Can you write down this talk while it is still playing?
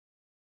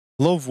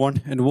Hello everyone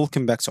and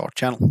welcome back to our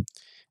channel.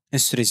 In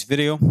today's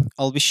video,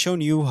 I'll be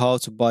showing you how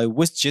to buy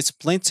WestJet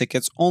plane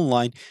tickets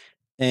online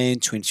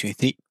in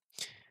 2023.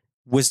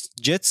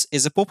 WestJet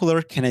is a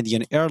popular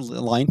Canadian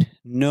airline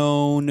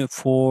known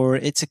for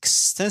its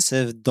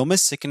extensive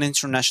domestic and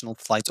international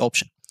flight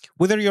option.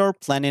 Whether you're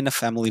planning a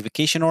family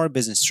vacation or a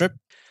business trip,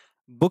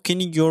 booking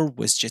your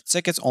WestJet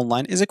tickets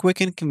online is a quick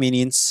and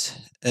convenient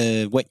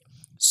way.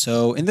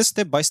 So in this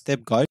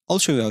step-by-step guide, I'll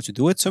show you how to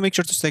do it, so make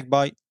sure to stick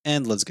by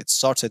and let's get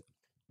started.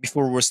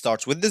 Before we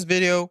start with this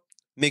video,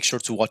 make sure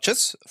to watch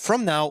us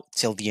from now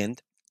till the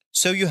end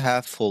so you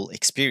have full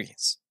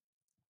experience.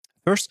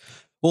 First,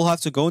 we'll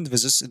have to go and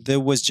visit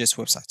the WestJet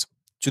website.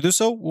 To do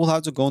so, we'll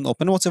have to go and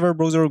open whatever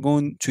browser we're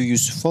going to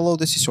use to follow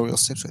the tutorial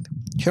steps with.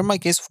 Here in my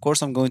case, of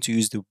course, I'm going to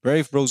use the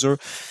Brave browser.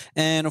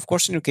 And of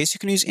course, in your case, you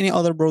can use any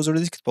other browser that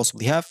you could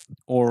possibly have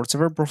or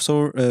whatever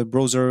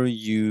browser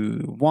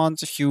you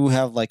want. If you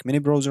have like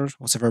many browsers,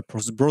 whatever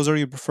browser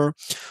you prefer.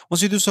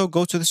 Once you do so,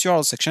 go to the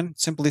URL section,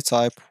 simply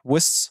type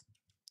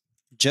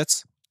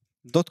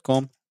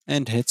westjet.com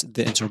and hit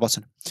the enter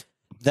button.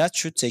 That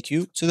should take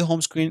you to the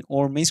home screen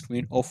or main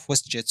screen of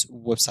WestJet's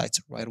website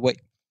right away.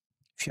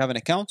 If you have an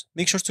account,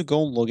 make sure to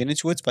go and log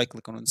into it by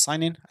clicking on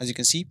sign in, as you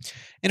can see.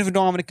 And if you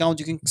don't have an account,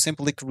 you can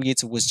simply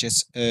create a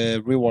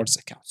WestJet rewards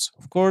account.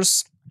 Of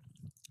course,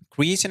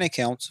 creating an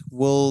account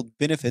will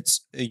benefit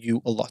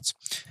you a lot.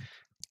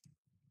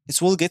 It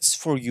will get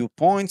for you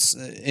points,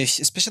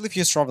 especially if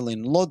you're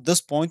traveling a lot. Those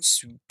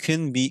points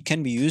can be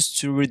used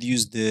to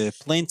reduce the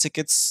plane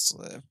tickets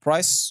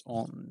price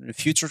on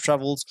future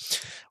travels,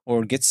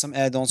 or get some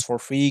add-ons for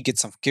free, get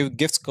some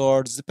gift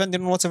cards,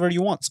 depending on whatever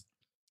you want.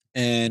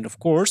 And of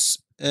course,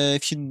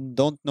 if you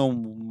don't know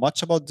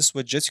much about this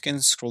widget, you can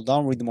scroll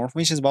down, read more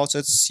information about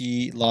it,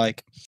 see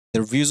like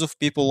the reviews of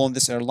people on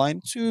this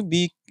airline to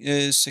be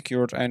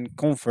secured and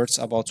comforts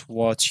about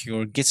what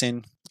you're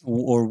getting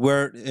or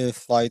where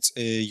flights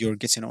you're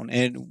getting on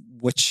and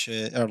which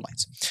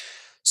airlines.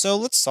 So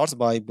let's start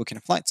by booking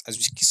a flight, as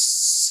we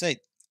said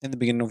in the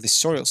beginning of this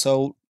tutorial.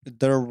 So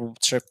the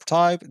trip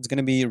type, it's going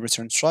to be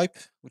return type,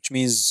 which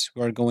means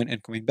we are going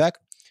and coming back.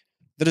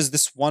 There is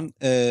this one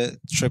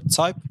trip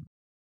type.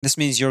 This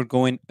means you're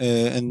going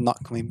and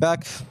not coming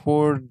back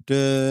for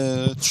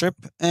the trip.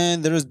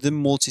 And there is the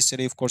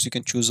multi-city. Of course, you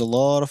can choose a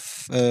lot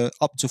of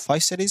up to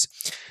 5 cities.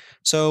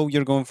 So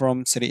you're going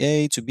from city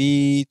A to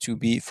B,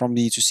 from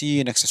B to C,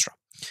 and etc.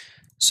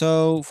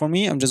 So for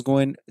me, I'm just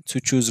going to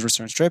choose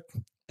return trip.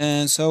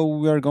 And so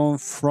we are going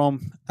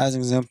from, as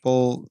an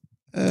example,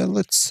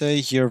 let's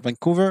say here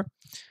Vancouver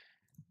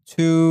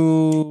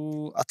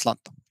to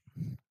Atlanta.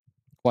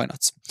 Why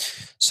not?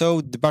 So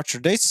departure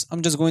dates,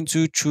 I'm just going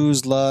to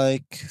choose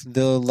like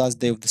the last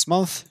day of this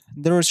month.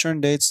 The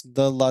return dates,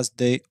 the last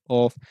day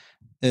of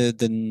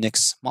the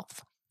next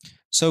month.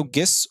 So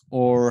guess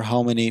or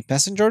how many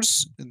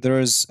passengers. There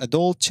is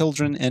adult,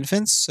 children,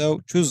 infants. So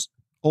choose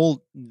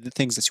all the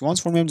things that you want.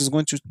 For me, I'm just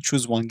going to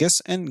choose one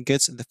guess and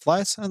get the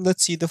flights, and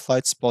let's see the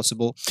flights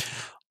possible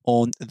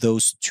on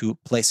those two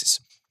places.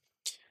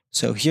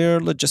 So here,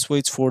 let's just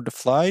wait for the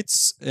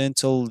flights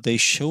until they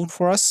shown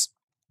for us.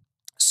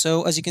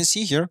 So as you can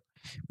see here,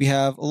 we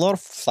have a lot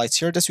of flights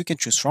here that we can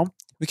choose from.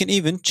 We can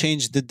even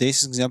change the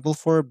days example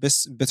for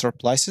better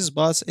prices,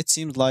 but it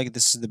seems like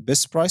this is the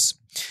best price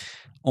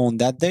on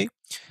that day.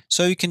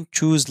 So you can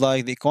choose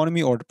like the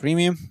economy or the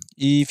premium.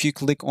 If you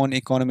click on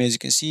economy, as you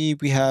can see,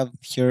 we have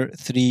here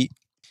 3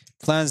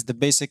 plans: the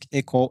basic,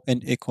 eco,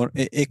 and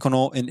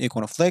econo and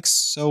econoflex.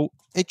 So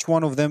each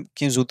one of them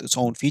comes with its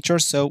own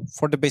features. So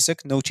for the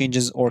basic, no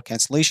changes or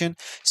cancellation,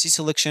 see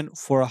selection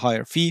for a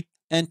higher fee,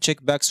 and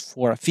checkbacks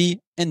for a fee,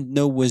 and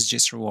no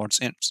WestJet rewards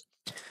earners.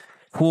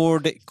 For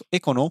the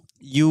econo,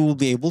 you will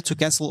be able to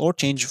cancel or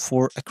change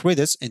for a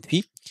credit and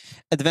fee,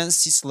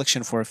 advanced seat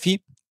selection for a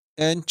fee,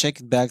 and check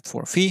back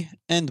for a fee,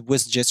 and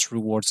WestJet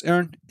rewards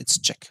earned, it's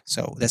check.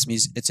 So that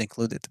means it's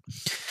included.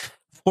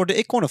 For the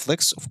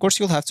econoflex, of course,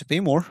 you'll have to pay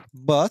more,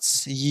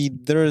 but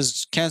there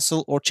is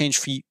cancel or change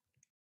fee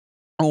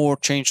or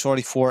change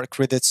for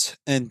credits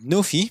and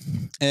no fee,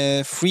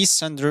 free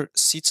standard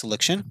seat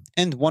selection,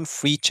 and 1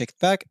 free checked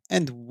bag,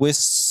 and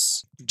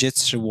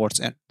WestJet rewards.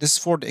 And this is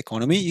for the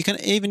economy. You can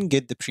even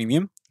get the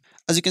premium.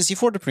 As you can see,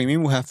 for the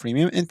premium, we have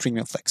premium and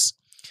premium flex.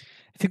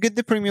 If you get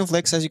the premium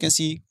flex, as you can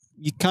see,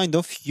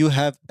 you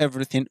have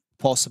everything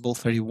possible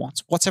for you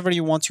want. Whatever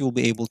you want, you will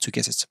be able to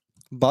get it.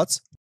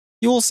 But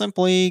you will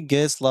simply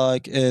get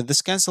like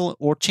this cancel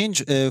or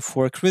change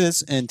for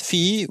credits and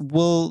fee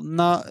will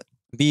not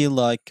be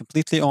like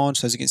completely on.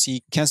 So as you can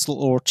see,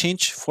 cancel or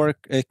change for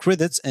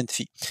credits and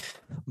fee.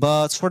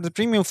 But for the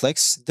premium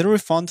flex, the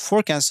refund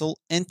for cancel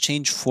and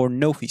change for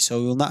no fee.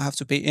 So you'll not have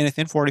to pay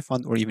anything for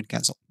refund or even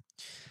cancel.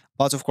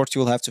 But of course,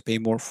 you will have to pay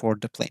more for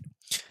the plane.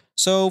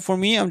 So for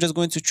me, I'm just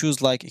going to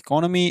choose like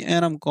economy,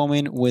 and I'm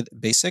going with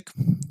basic.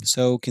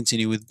 So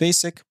continue with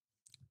basic.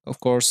 Of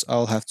course,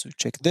 I'll have to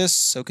check this.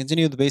 So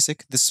continue with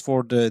basic. This is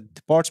for the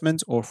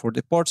department or for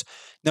depart.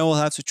 Now we'll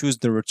have to choose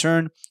the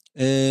return.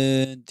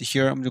 And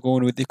here I'm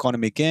going with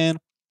economy again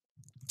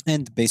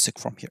and basic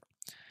from here.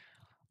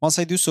 Once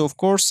I do so, of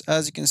course,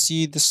 as you can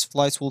see, this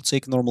flight will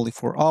take normally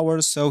 4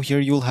 hours. So here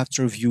you'll have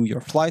to review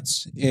your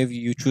flights if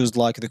you choose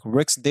like the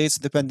correct dates,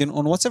 depending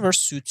on whatever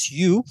suits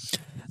you.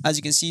 As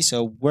you can see,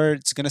 so where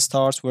it's gonna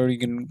start, where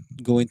you're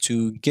going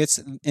to get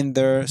in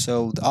there.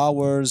 So the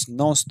hours,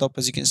 non-stop,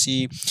 as you can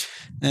see,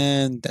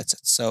 and that's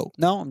it. So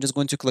now I'm just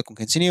going to click on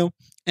continue.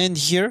 And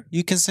here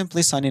you can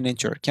simply sign in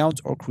into your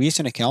account or create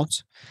an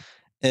account.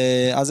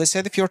 As I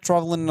said, if you're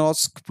traveling a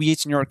lot,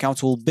 creating your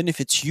account will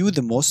benefit you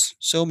the most.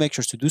 So make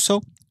sure to do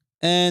so.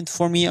 And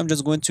for me, I'm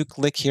just going to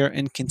click here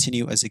and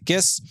continue as a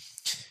guest.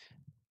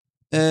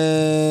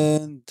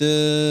 And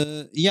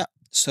yeah,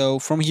 so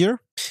from here,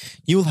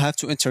 you'll have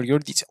to enter your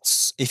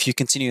details if you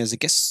continue as a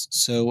guest.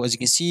 So as you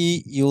can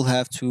see, you'll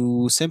have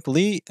to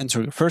simply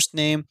enter your first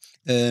name,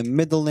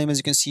 middle name, as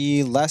you can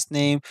see, last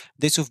name,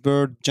 date of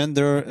birth,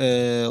 gender,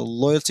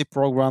 loyalty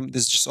program.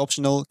 This is just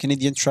optional.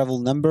 Canadian travel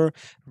number,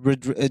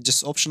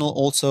 just optional.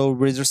 Also,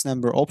 readers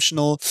number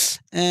optional.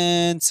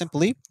 And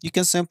simply, you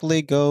can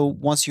simply go,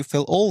 once you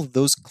fill all of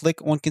those,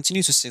 click on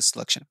continue to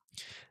selection.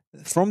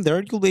 From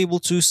there, you'll be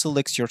able to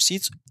select your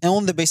seats. And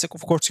on the basic,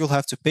 of course, you'll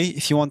have to pay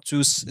if you want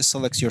to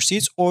select your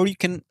seats, or you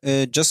can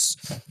just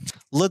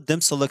let them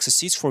select the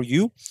seats for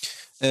you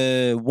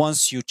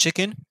once you check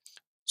in.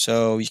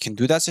 So you can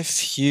do that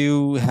if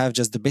you have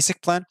just the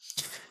basic plan.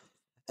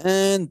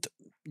 And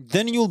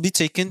then you'll be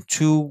taken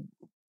to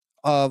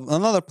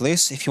another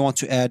place if you want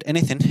to add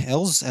anything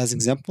else. As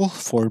example,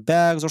 for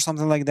bags or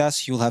something like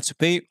that, you'll have to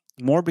pay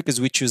more because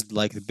we choose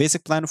like the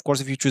basic plan. Of course,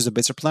 if you choose a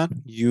better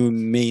plan, you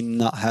may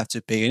not have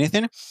to pay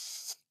anything.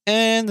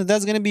 And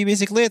that's going to be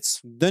basically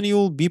it. Then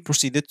you'll be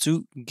proceeded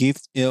to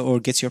give or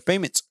get your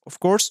payment. Of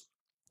course,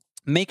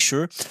 make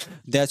sure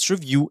that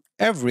review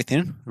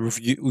everything,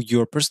 review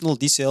your personal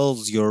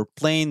details, your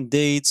plane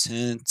dates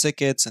and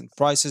tickets and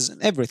prices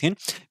and everything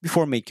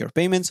before make your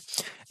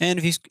payments. And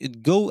if you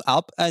go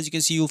up, as you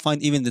can see, you'll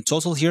find even the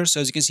total here. So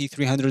as you can see,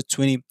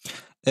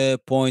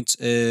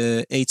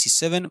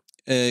 320.87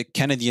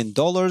 Canadian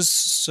dollars.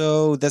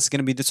 So that's going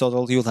to be the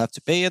total. You'll have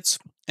to pay it.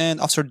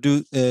 And after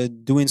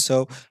doing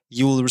so,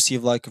 you will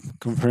receive like a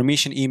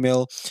confirmation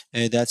email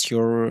that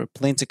your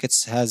plane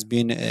tickets has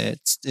been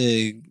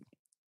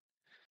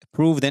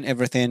approved and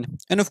everything.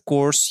 And of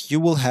course, you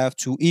will have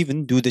to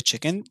even do the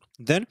check-in.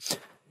 Then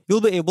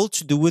you'll be able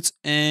to do it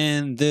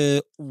in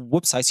the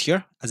websites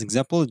here. As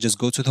example, just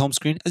go to the home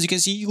screen. As you can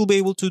see, you'll be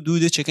able to do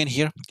the check-in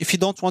here if you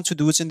don't want to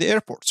do it in the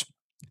airport.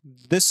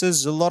 This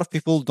is a lot of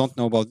people don't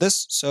know about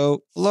this.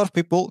 So a lot of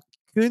people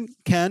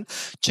can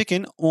check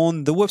in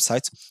on the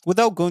website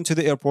without going to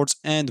the airport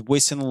and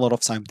wasting a lot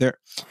of time there,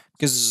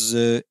 because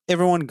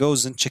everyone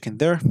goes and check in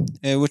there,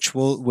 which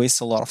will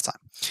waste a lot of time.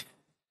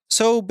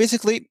 So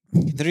basically,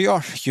 there you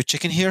are. You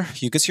check in here,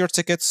 you get your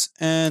tickets,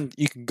 and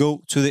you can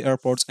go to the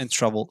airports and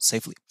travel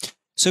safely.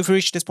 So if you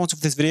reached this point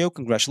of this video,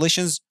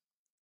 congratulations.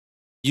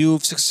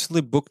 You've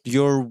successfully booked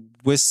your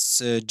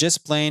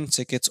WestJet plane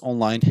tickets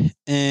online,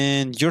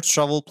 and your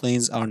travel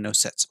plans are now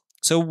set.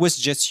 So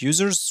WestJet's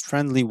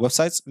users-friendly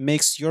websites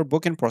makes your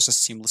booking process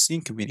seamlessly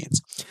and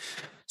convenient.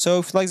 So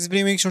if you like this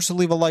video, make sure to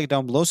leave a like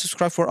down below,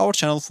 subscribe for our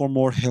channel for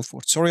more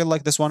helpful tutorial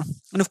like this one,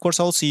 and of course,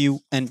 I'll see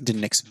you in the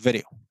next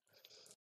video.